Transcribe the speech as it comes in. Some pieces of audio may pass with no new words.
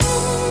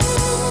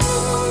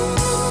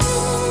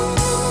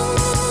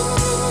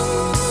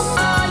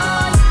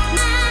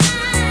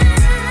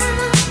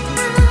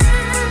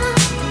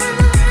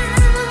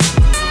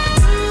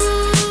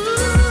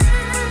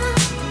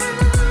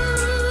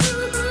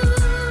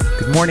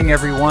Good morning,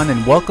 everyone,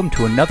 and welcome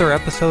to another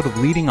episode of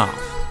Leading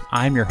Off.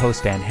 I'm your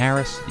host, Dan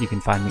Harris. You can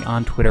find me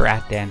on Twitter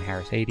at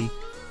DanHarris80.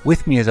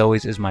 With me, as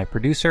always, is my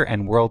producer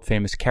and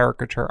world-famous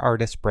caricature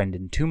artist,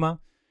 Brendan Tuma,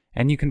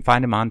 and you can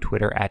find him on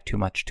Twitter at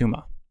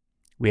TooMuchTuma.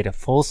 We had a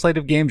full slate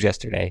of games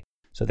yesterday,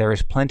 so there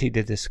is plenty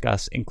to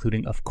discuss,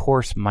 including, of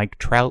course, Mike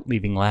Trout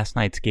leaving last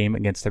night's game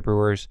against the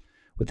Brewers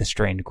with a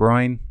strained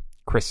groin,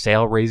 Chris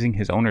Sale raising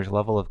his owner's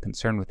level of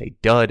concern with a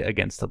dud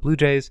against the Blue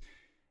Jays,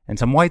 and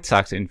some White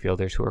Sox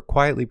infielders who are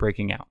quietly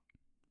breaking out.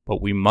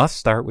 But we must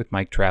start with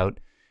Mike Trout,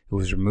 who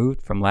was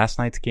removed from last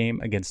night's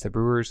game against the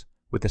Brewers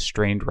with a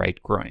strained right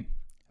groin.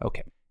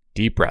 Okay,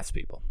 deep breaths,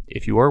 people.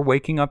 If you are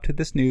waking up to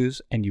this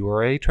news and you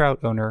are a Trout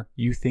owner,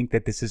 you think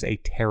that this is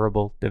a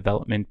terrible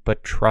development,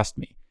 but trust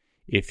me,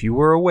 if you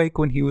were awake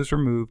when he was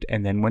removed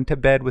and then went to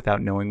bed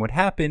without knowing what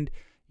happened,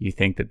 you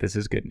think that this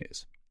is good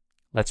news.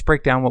 Let's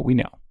break down what we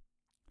know.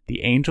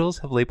 The Angels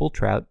have labeled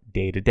Trout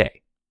day-to-day.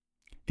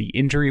 The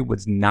injury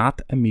was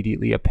not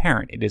immediately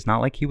apparent. It is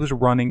not like he was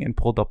running and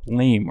pulled up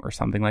lame or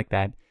something like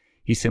that.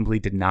 He simply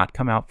did not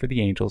come out for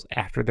the Angels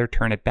after their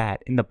turn at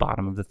bat in the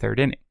bottom of the third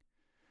inning.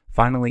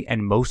 Finally,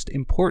 and most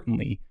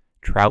importantly,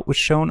 Trout was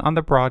shown on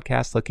the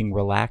broadcast looking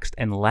relaxed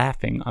and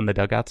laughing on the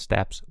dugout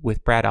steps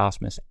with Brad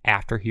Ausmus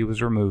after he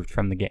was removed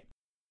from the game.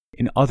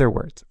 In other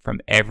words,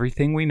 from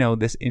everything we know,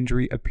 this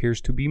injury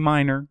appears to be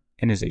minor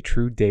and is a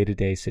true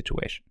day-to-day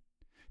situation.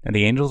 Now,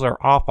 the Angels are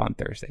off on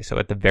Thursday, so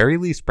at the very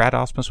least, Brad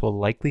Ausmus will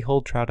likely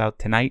hold Trout out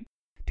tonight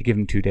to give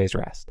him 2 days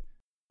rest.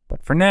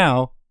 But for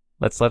now,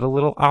 let's let a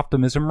little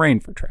optimism reign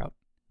for Trout,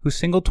 who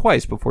singled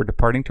twice before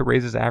departing to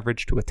raise his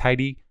average to a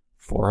tidy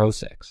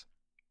 .406.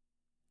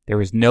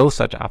 There is no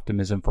such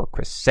optimism for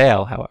Chris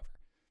Sale, however.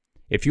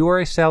 If you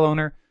are a Sale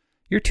owner,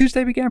 your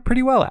Tuesday began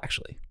pretty well,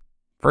 actually.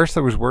 First,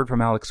 there was word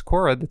from Alex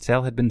Cora that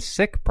Sale had been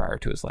sick prior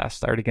to his last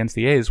start against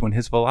the A's when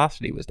his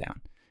velocity was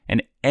down,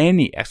 and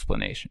any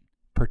explanation,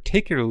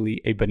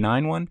 particularly a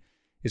benign one,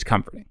 is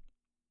comforting.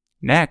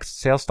 Next,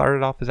 Sale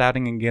started off his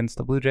outing against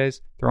the Blue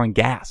Jays throwing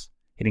gas,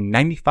 hitting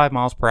 95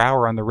 miles per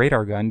hour on the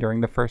radar gun during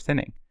the first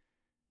inning.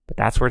 But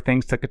that's where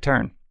things took a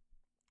turn.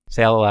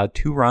 Sale allowed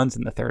 2 runs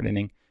in the third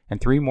inning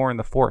and 3 more in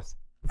the fourth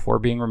before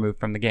being removed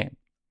from the game.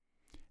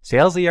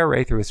 Sale's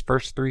ERA through his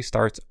first 3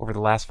 starts over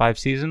the last 5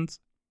 seasons,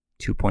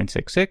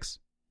 2.66,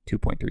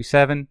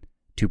 2.37,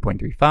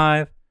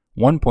 2.35,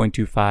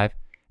 1.25,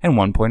 and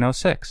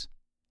 1.06.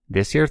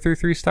 This year through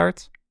 3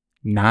 starts,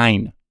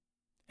 9,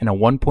 and a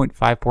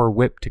 1.54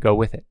 whip to go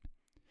with it.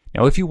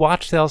 Now, if you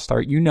watch Sale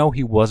start, you know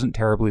he wasn't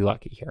terribly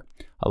lucky here.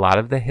 A lot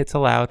of the hits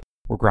allowed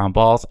were ground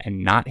balls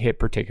and not hit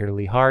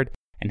particularly hard,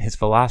 and his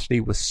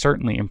velocity was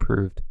certainly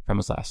improved from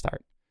his last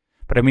start.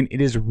 But I mean,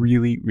 it is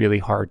really, really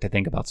hard to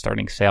think about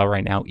starting Sale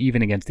right now,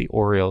 even against the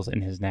Orioles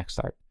in his next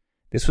start.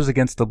 This was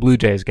against the Blue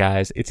Jays,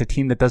 guys. It's a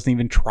team that doesn't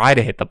even try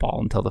to hit the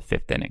ball until the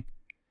 5th inning.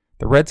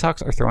 The Red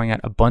Sox are throwing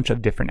out a bunch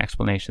of different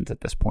explanations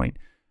at this point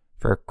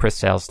for Chris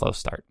Sale's slow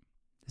start.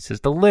 This is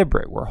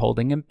deliberate. We're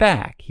holding him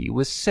back. He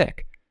was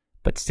sick.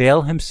 But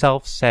Sale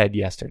himself said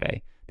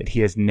yesterday that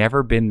he has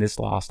never been this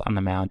lost on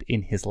the mound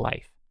in his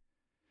life.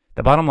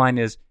 The bottom line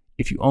is,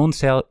 if you own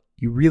Sale,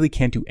 you really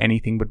can't do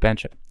anything but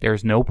bench him. There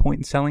is no point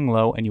in selling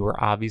low, and you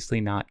are obviously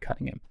not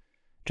cutting him.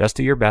 Just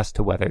do your best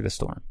to weather the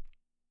storm.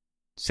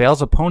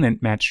 Sale's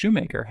opponent, Matt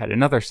Shoemaker, had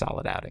another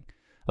solid outing,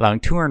 allowing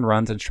 2 earned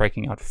runs and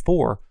striking out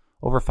 4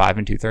 over 5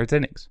 2/3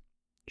 innings.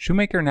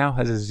 Shoemaker now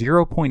has a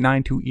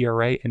 0.92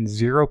 ERA and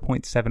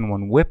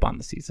 0.71 whip on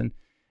the season,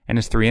 and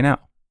is 3-0.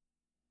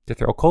 To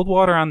throw cold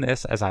water on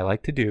this, as I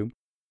like to do,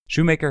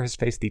 Shoemaker has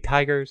faced the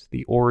Tigers,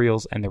 the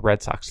Orioles, and the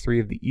Red Sox, 3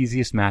 of the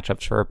easiest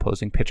matchups for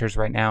opposing pitchers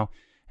right now,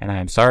 and I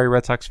am sorry,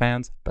 Red Sox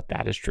fans, but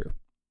that is true.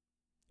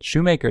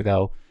 Shoemaker,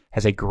 though,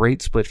 has a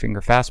great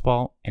split-finger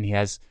fastball, and he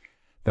has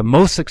the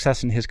most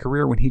success in his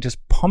career when he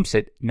just pumps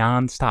it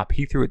non-stop.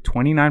 He threw it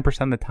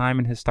 29% of the time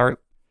in his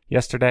start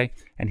yesterday,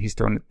 and he's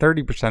thrown it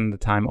 30% of the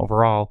time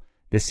overall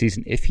this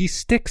season. If he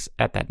sticks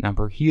at that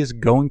number, he is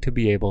going to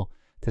be able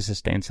to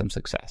sustain some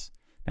success.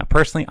 Now,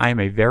 personally, I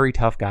am a very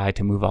tough guy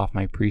to move off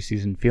my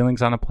preseason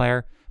feelings on a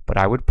player, but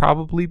I would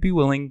probably be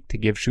willing to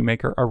give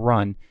Shoemaker a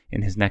run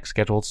in his next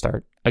scheduled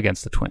start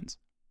against the Twins.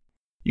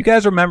 You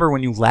guys remember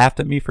when you laughed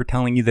at me for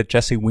telling you that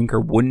Jesse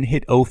Winker wouldn't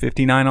hit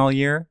 .059 all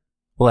year?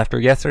 Well, after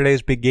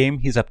yesterday's big game,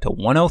 he's up to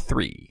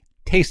 103.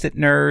 Taste it,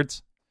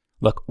 nerds.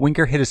 Look,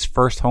 Winker hit his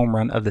first home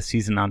run of the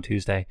season on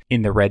Tuesday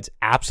in the Reds'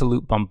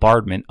 absolute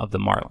bombardment of the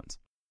Marlins.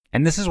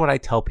 And this is what I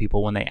tell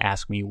people when they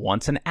ask me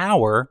once an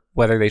hour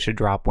whether they should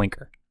drop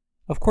Winker.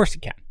 Of course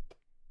you can.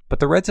 But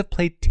the Reds have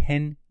played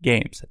 10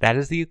 games. That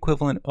is the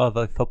equivalent of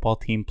a football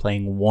team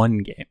playing 1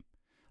 game.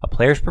 A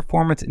player's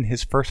performance in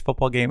his first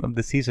football game of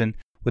the season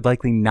would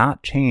likely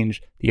not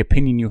change the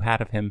opinion you had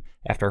of him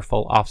after a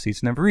full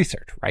offseason of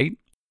research, right?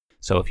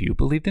 So if you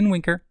believed in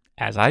Winker,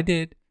 as I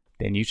did,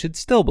 then you should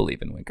still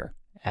believe in Winker,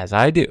 as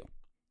I do.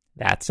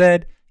 That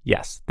said,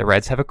 yes, the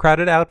Reds have a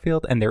crowded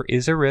outfield, and there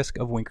is a risk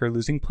of Winker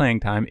losing playing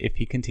time if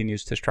he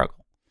continues to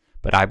struggle.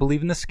 But I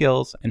believe in the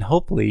skills, and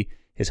hopefully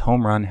his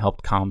home run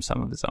helped calm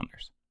some of his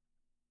owners.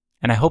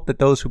 And I hope that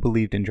those who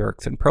believed in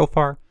Jurickson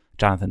Profar,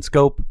 Jonathan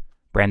Schoop,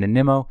 Brandon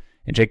Nimmo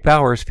and Jake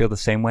Bauers feel the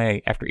same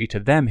way after each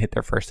of them hit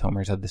their first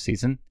homers of the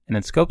season, and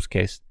in Scope's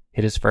case,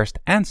 hit his first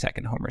and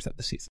second homers of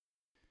the season.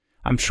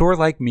 I'm sure,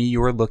 like me,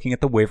 you are looking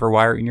at the waiver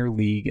wire in your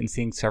league and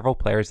seeing several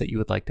players that you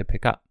would like to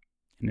pick up.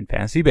 And in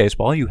fantasy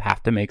baseball, you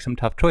have to make some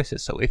tough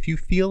choices. So if you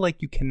feel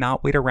like you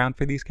cannot wait around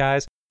for these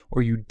guys,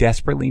 or you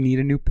desperately need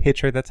a new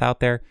pitcher that's out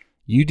there,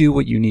 you do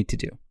what you need to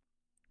do.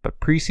 But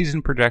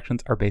preseason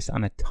projections are based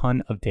on a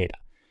ton of data,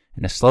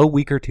 and a slow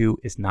week or two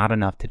is not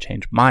enough to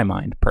change my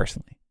mind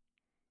personally.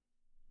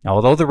 Now,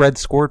 although the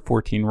Reds scored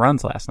 14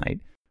 runs last night,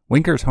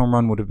 Winker's home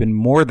run would have been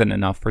more than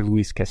enough for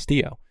Luis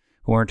Castillo,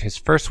 who earned his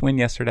first win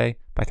yesterday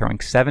by throwing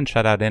 7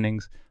 shutout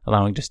innings,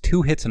 allowing just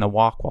 2 hits and a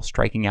walk while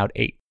striking out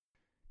 8.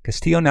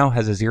 Castillo now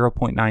has a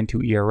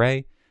 0.92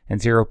 ERA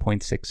and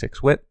 0.66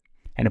 WHIP,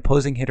 and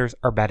opposing hitters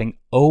are batting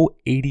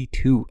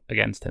 .082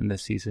 against him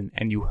this season,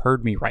 and you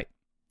heard me right.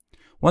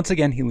 Once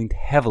again, he leaned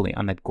heavily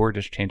on that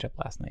gorgeous changeup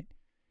last night.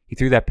 He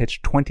threw that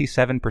pitch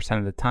 27%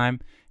 of the time,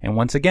 and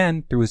once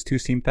again threw his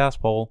two-seam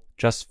fastball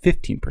just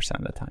 15%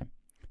 of the time.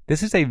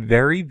 This is a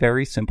very,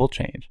 very simple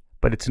change,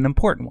 but it's an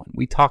important one.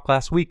 We talked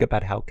last week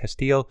about how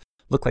Castillo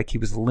looked like he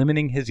was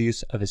limiting his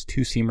use of his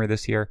two-seamer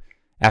this year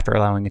after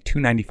allowing a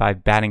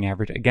 .295 batting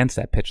average against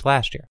that pitch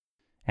last year.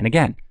 And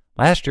again,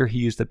 last year he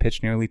used the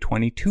pitch nearly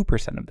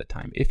 22% of the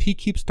time. If he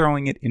keeps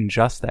throwing it in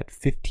just that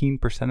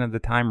 15% of the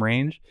time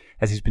range,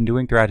 as he's been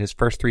doing throughout his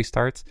first 3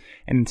 starts,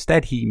 and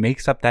instead he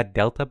makes up that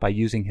delta by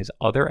using his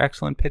other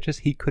excellent pitches,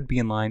 he could be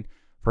in line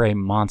for a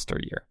monster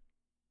year.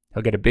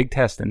 He'll get a big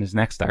test in his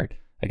next start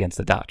against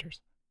the Dodgers.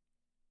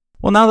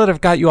 Well, now that I've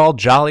got you all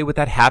jolly with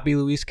that happy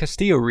Luis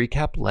Castillo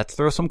recap, let's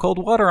throw some cold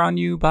water on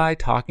you by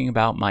talking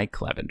about Mike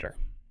Clevinger.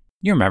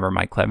 You remember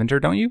Mike Clevinger,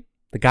 don't you?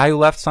 The guy who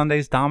left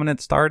Sunday's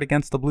dominant start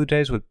against the Blue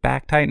Jays with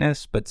back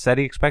tightness, but said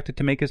he expected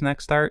to make his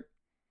next start?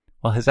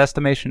 Well, his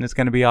estimation is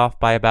going to be off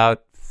by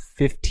about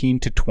 15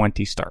 to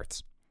 20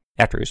 starts,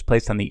 after he was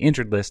placed on the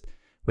injured list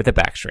with a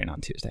back strain on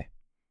Tuesday.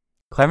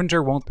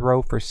 Clevinger won't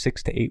throw for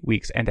 6 to 8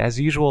 weeks, and as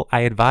usual,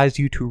 I advise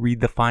you to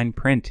read the fine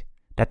print.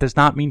 That does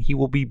not mean he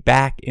will be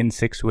back in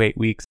 6 to 8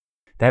 weeks.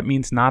 That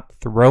means not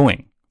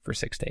throwing for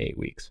 6 to 8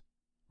 weeks.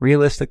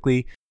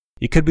 Realistically,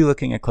 you could be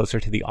looking at closer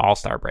to the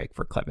All-Star break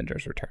for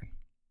Clevinger's return.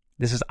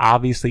 This is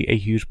obviously a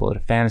huge blow to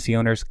fantasy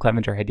owners.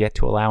 Clevinger had yet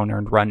to allow an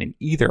earned run in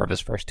either of his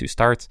first 2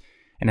 starts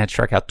and had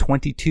struck out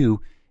 22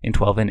 in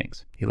 12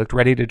 innings. He looked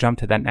ready to jump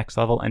to that next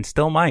level and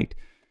still might,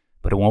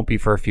 but it won't be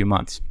for a few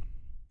months.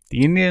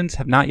 The Indians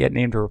have not yet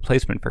named a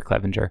replacement for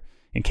Clevinger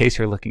in case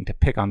you're looking to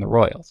pick on the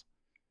Royals.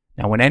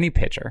 Now, when any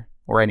pitcher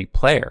or any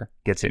player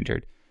gets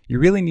injured, you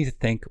really need to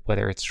think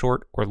whether it's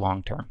short or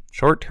long term.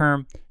 Short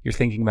term, you're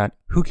thinking about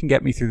who can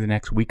get me through the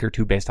next week or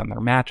two based on their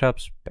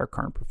matchups, their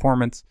current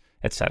performance,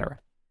 etc.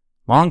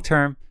 Long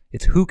term,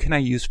 it's who can I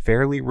use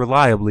fairly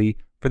reliably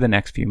for the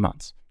next few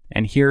months.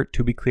 And here,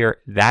 to be clear,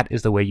 that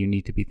is the way you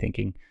need to be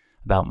thinking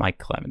about Mike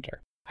Clevinger.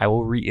 I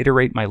will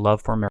reiterate my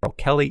love for Merrill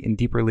Kelly in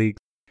deeper leagues,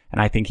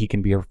 and I think he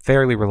can be a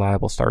fairly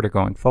reliable starter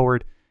going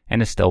forward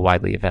and is still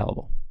widely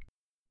available.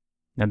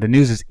 Now, the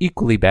news is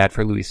equally bad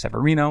for Luis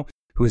Severino,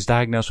 who is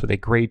diagnosed with a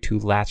grade 2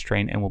 lat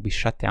strain and will be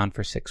shut down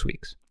for 6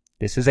 weeks.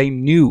 This is a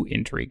new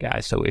injury,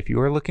 guys, so if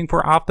you are looking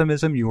for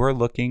optimism, you are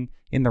looking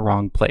in the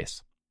wrong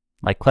place.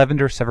 Like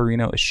Clevinger,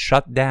 Severino is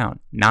shut down,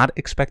 not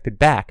expected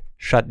back,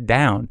 shut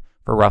down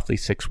for roughly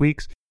 6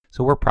 weeks,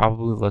 so we're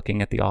probably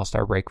looking at the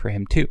All-Star break for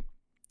him too.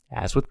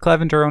 As with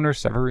Clevinger owners,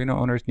 Severino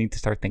owners need to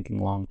start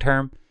thinking long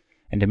term,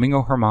 and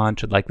Domingo Germán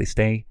should likely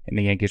stay in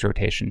the Yankees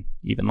rotation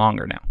even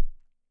longer now.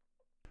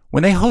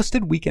 When they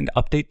hosted Weekend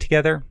Update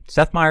together,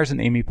 Seth Meyers and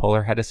Amy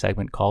Poehler had a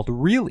segment called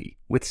Really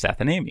with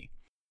Seth and Amy.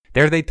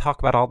 There they'd talk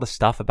about all the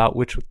stuff about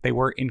which they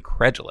were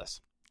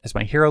incredulous. As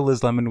my hero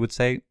Liz Lemon would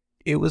say,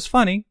 it was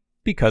funny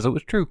because it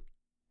was true.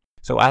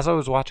 So as I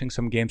was watching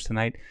some games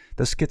tonight,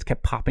 those skits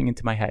kept popping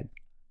into my head.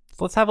 So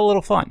let's have a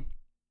little fun.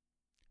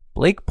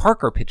 Blake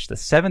Parker pitched the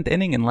 7th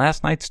inning in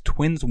last night's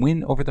Twins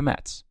win over the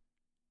Mets.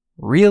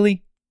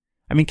 Really?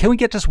 I mean, can we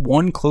get just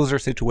one closer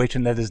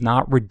situation that is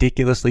not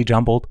ridiculously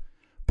jumbled?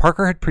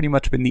 Parker had pretty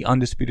much been the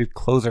undisputed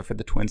closer for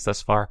the Twins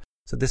thus far,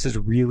 so this is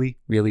really,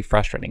 really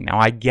frustrating. Now,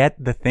 I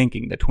get the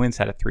thinking. The Twins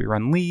had a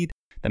 3-run lead,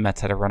 the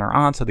Mets had a runner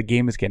on, so the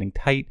game is getting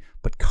tight,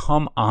 but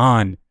come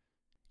on.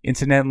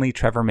 Incidentally,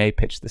 Trevor May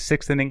pitched the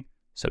 6th inning,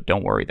 so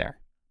don't worry there.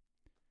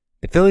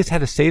 The Phillies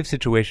had a save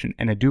situation,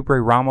 and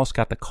Adubre Ramos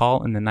got the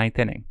call in the 9th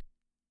inning.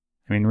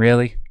 I mean,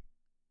 really?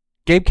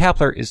 Gabe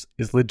Kapler is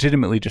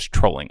legitimately just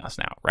trolling us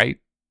now, right?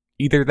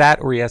 Either that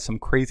or he has some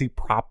crazy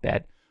prop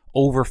bet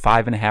over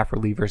 5.5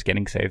 relievers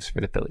getting saves for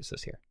the Phillies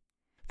this year.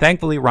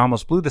 Thankfully,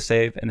 Ramos blew the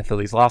save and the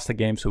Phillies lost the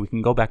game, so we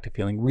can go back to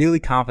feeling really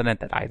confident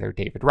that either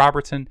David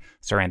Robertson,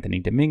 Sir Anthony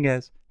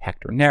Dominguez,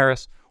 Hector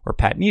Neris, or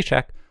Pat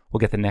Neshek will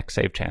get the next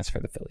save chance for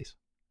the Phillies.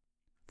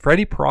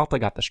 Freddie Peralta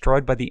got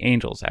destroyed by the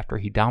Angels after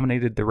he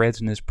dominated the Reds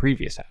in his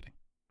previous outing.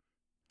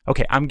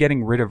 Okay, I'm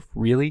getting rid of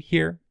really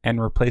here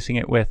and replacing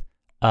it with,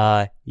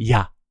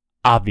 yeah,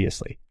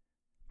 obviously.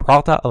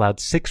 Peralta allowed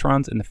 6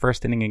 runs in the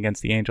first inning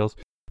against the Angels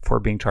before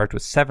being charged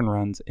with 7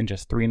 runs in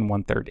just 3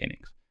 1/3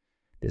 innings.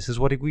 This is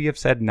what we have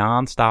said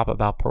nonstop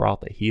about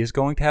Peralta. He is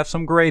going to have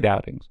some great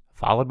outings,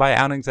 followed by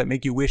outings that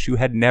make you wish you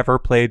had never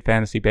played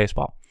fantasy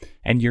baseball.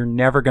 And you're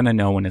never going to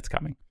know when it's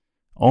coming.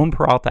 Own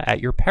Peralta at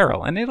your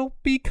peril, and it'll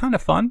be kind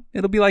of fun.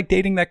 It'll be like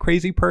dating that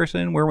crazy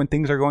person where when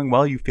things are going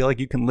well, you feel like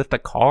you can lift a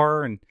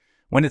car, and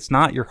when it's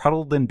not, you're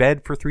huddled in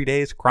bed for 3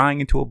 days crying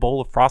into a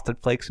bowl of Frosted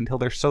Flakes until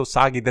they're so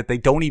soggy that they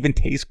don't even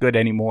taste good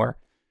anymore.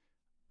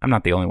 I'm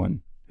not the only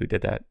one who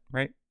did that,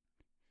 right?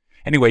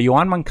 Anyway,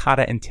 Yoan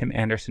Moncada and Tim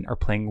Anderson are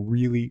playing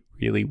really,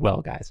 really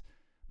well, guys.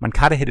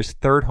 Moncada hit his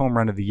third home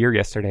run of the year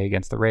yesterday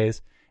against the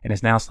Rays and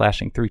is now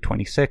slashing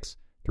 .326,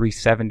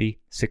 .370,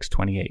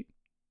 .628.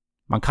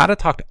 Moncada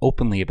talked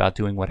openly about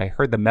doing what I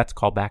heard the Mets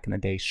call back in the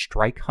day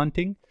strike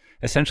hunting.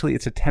 Essentially,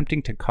 it's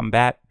attempting to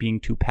combat being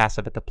too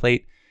passive at the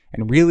plate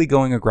and really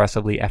going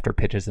aggressively after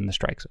pitches in the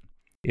strike zone.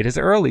 It is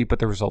early, but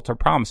the results are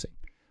promising.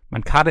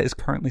 Moncada is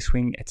currently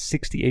swinging at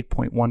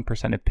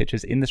 68.1% of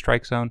pitches in the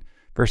strike zone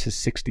versus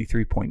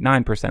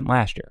 63.9%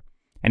 last year.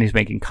 And he's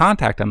making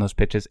contact on those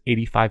pitches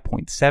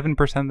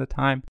 85.7% of the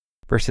time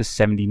versus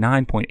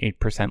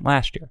 79.8%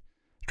 last year.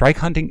 Strike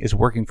hunting is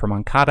working for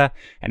Moncada,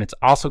 and it's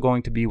also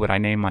going to be what I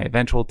name my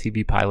eventual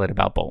TV pilot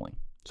about bowling.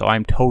 So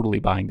I'm totally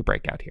buying the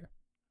breakout here.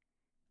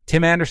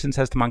 Tim Anderson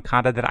says to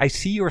Moncada that I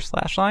see your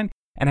slash line,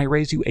 and I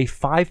raise you a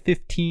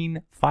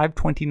 515,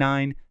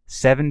 529,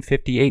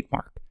 758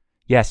 mark.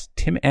 Yes,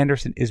 Tim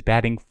Anderson is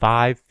batting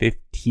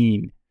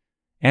 .515.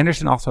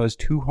 Anderson also has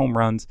 2 home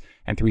runs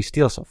and 3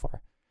 steals so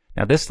far.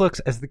 Now this looks,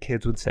 as the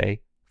kids would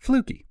say,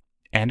 fluky.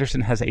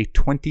 Anderson has a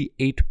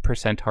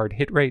 28% hard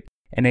hit rate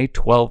and a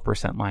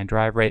 12% line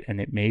drive rate,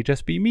 and it may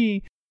just be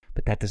me,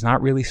 but that does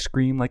not really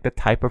scream like the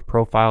type of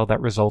profile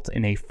that results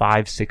in a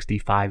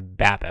 .565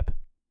 BABIP.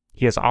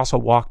 He has also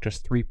walked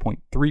just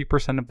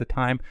 3.3% of the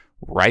time,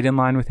 right in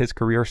line with his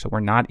career, so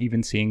we're not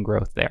even seeing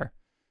growth there.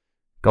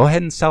 Go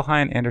ahead and sell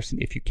high on Anderson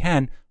if you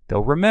can,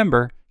 though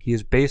remember, he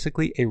is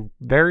basically a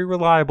very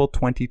reliable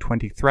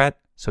 2020 threat,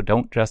 so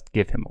don't just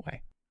give him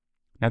away.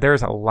 Now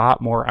there's a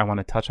lot more I want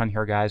to touch on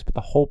here, guys, but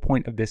the whole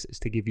point of this is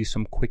to give you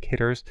some quick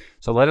hitters,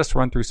 so let us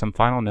run through some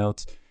final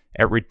notes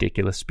at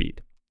ridiculous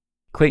speed.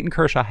 Clayton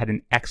Kershaw had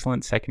an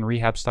excellent second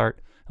rehab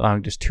start,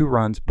 allowing just 2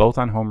 runs, both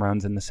on home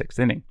runs in the 6th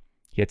inning.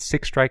 He had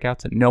 6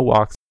 strikeouts and no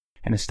walks,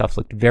 and his stuff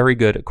looked very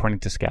good according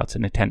to scouts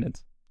in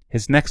attendance.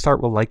 His next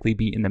start will likely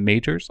be in the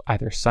majors,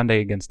 either Sunday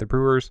against the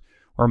Brewers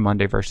or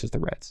Monday versus the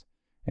Reds.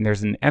 And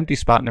there's an empty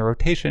spot in the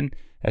rotation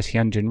as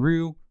Hyunjin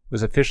Ryu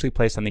was officially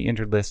placed on the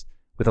injured list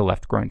with a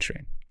left groin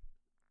strain.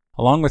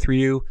 Along with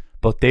Ryu,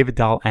 both David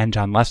Dahl and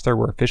John Lester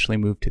were officially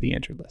moved to the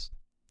injured list.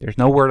 There's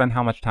no word on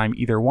how much time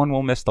either one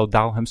will miss, though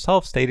Dahl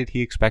himself stated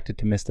he expected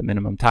to miss the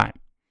minimum time.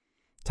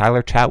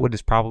 Tyler Chatwood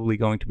is probably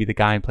going to be the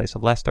guy in place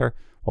of Lester,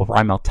 while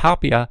Raimel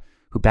Tapia,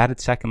 who batted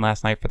second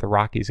last night for the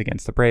Rockies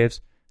against the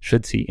Braves,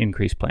 should see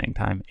increased playing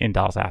time in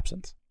Dahl's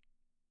absence.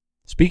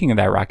 Speaking of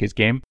that Rockies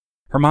game,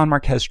 German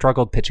Marquez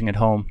struggled pitching at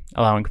home,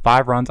 allowing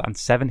 5 runs on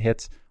 7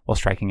 hits while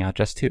striking out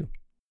just 2.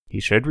 He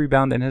should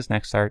rebound in his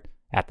next start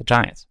at the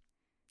Giants.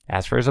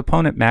 As for his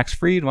opponent, Max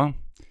Fried, well,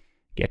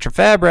 get your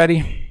fab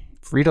ready.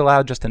 Fried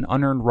allowed just an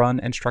unearned run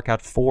and struck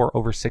out 4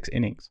 over 6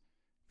 innings.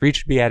 Fried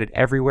should be added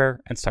everywhere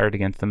and started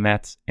against the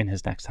Mets in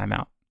his next time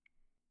out.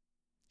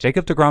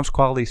 Jacob deGrom's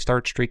quality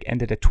start streak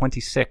ended at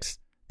 26,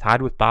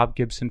 tied with Bob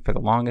Gibson for the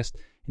longest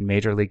in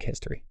Major League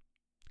history.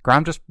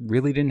 DeGrom just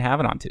really didn't have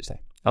it on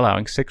Tuesday,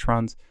 allowing 6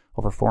 runs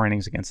over 4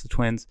 innings against the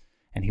Twins,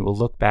 and he will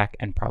look back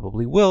and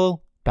probably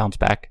will bounce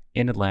back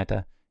in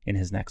Atlanta in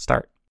his next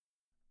start.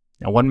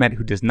 Now, one Met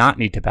who does not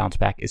need to bounce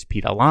back is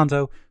Pete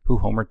Alonso, who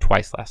homered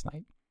twice last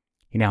night.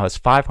 He now has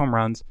 5 home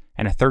runs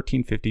and a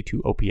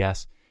 1352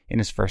 OPS in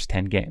his first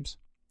 10 games.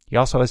 He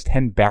also has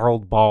 10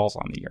 barreled balls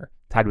on the year,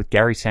 tied with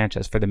Gary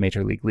Sanchez for the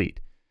Major League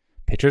lead.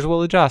 Pitchers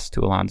will adjust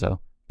to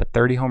Alonso, but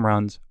 30 home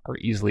runs are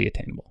easily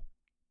attainable.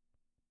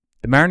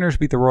 The Mariners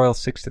beat the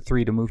Royals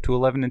 6-3 to move to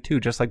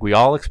 11-2, just like we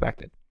all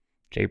expected.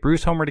 Jay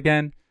Bruce homered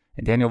again,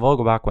 and Daniel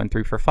Vogelbach went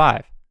 3 for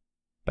 5.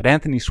 But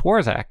Anthony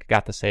Swarzak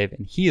got the save,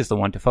 and he is the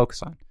one to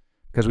focus on,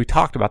 because we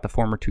talked about the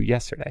former 2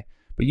 yesterday.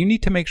 But you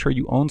need to make sure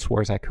you own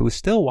Swarzak, who is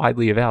still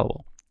widely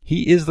available.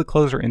 He is the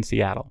closer in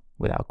Seattle,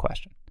 without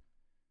question.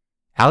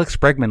 Alex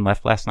Bregman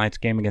left last night's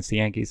game against the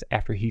Yankees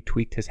after he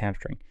tweaked his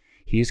hamstring.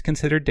 He is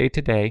considered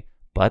day-to-day,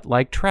 but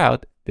like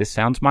Trout, this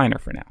sounds minor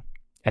for now.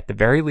 At the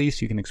very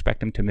least, you can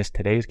expect him to miss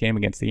today's game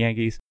against the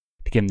Yankees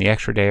to give him the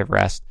extra day of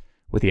rest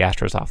with the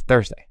Astros off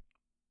Thursday.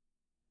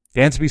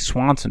 Dansby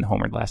Swanson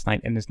homered last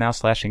night and is now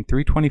slashing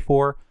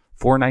 .324,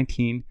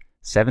 .419,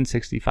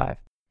 .765.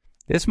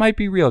 This might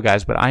be real,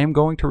 guys, but I am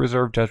going to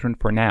reserve judgment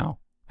for now.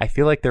 I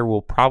feel like there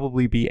will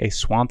probably be a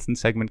Swanson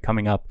segment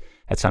coming up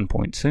at some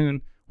point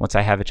soon once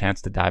I have a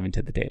chance to dive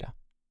into the data.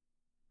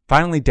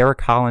 Finally,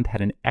 Derek Holland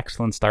had an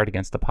excellent start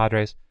against the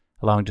Padres,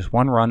 allowing just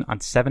 1 run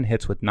on 7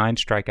 hits with 9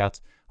 strikeouts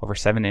over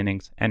 7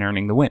 innings and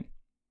earning the win.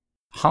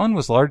 Holland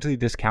was largely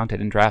discounted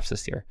in drafts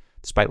this year,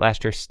 despite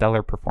last year's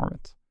stellar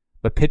performance.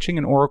 But pitching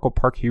in Oracle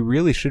Park, he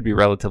really should be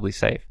relatively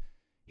safe.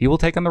 He will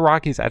take on the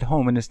Rockies at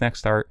home in his next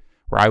start,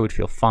 where I would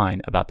feel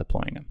fine about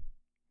deploying him.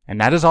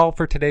 And that is all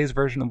for today's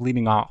version of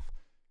Leading Off.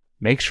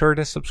 Make sure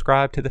to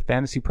subscribe to the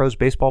Fantasy Pros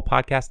Baseball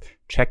Podcast.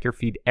 Check your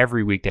feed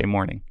every weekday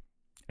morning.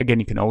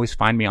 Again, you can always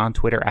find me on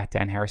Twitter at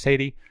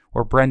DanHarris80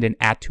 or Brendan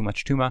at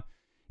TooMuchTuma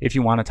if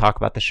you want to talk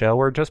about the show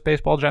or just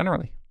baseball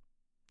generally.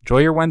 Enjoy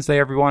your Wednesday,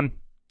 everyone.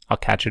 I'll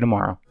catch you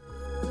tomorrow.